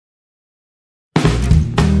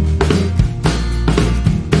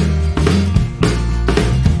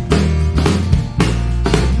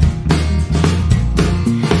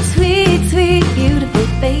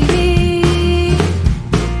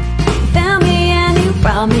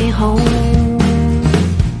brought me home.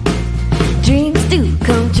 Dreams do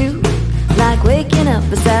come true, like waking up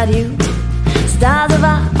beside you. Stars of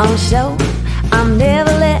our own show, I'm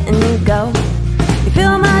never letting you go. You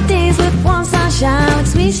fill my days with warm sunshine, like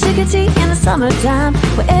sweet sugar tea in the summertime.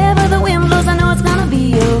 Wherever the wind blows, I know it's gonna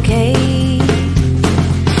be okay.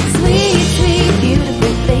 Sweet, sweet,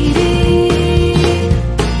 beautiful baby,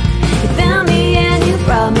 you found me and you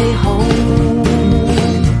brought me home.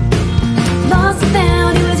 Lost and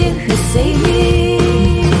found, it was you who saved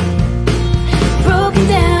me. Broken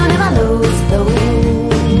down and my lowest low.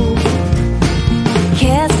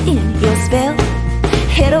 Cast in your spell,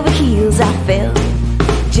 head over heels I fell.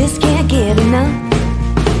 Just can't get enough,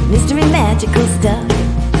 mystery magical stuff.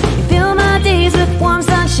 You fill my days with warm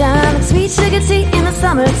sunshine, like sweet sugar tea in the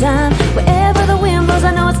summertime. Wherever the wind blows,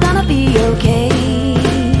 I know it's gonna be okay.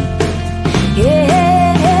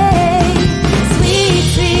 Yeah, sweet,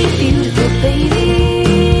 sweet, beautiful baby,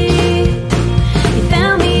 you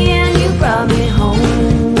found me and you brought me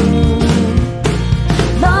home.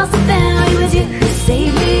 Lost and found, it was you who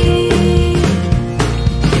saved me.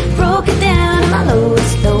 Broken down in my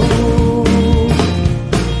lowest low.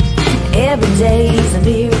 Every day's a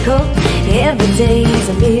miracle, every day's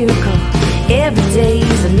a miracle, every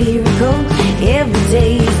day's a miracle, every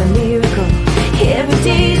day's a miracle, every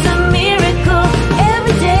day's a miracle.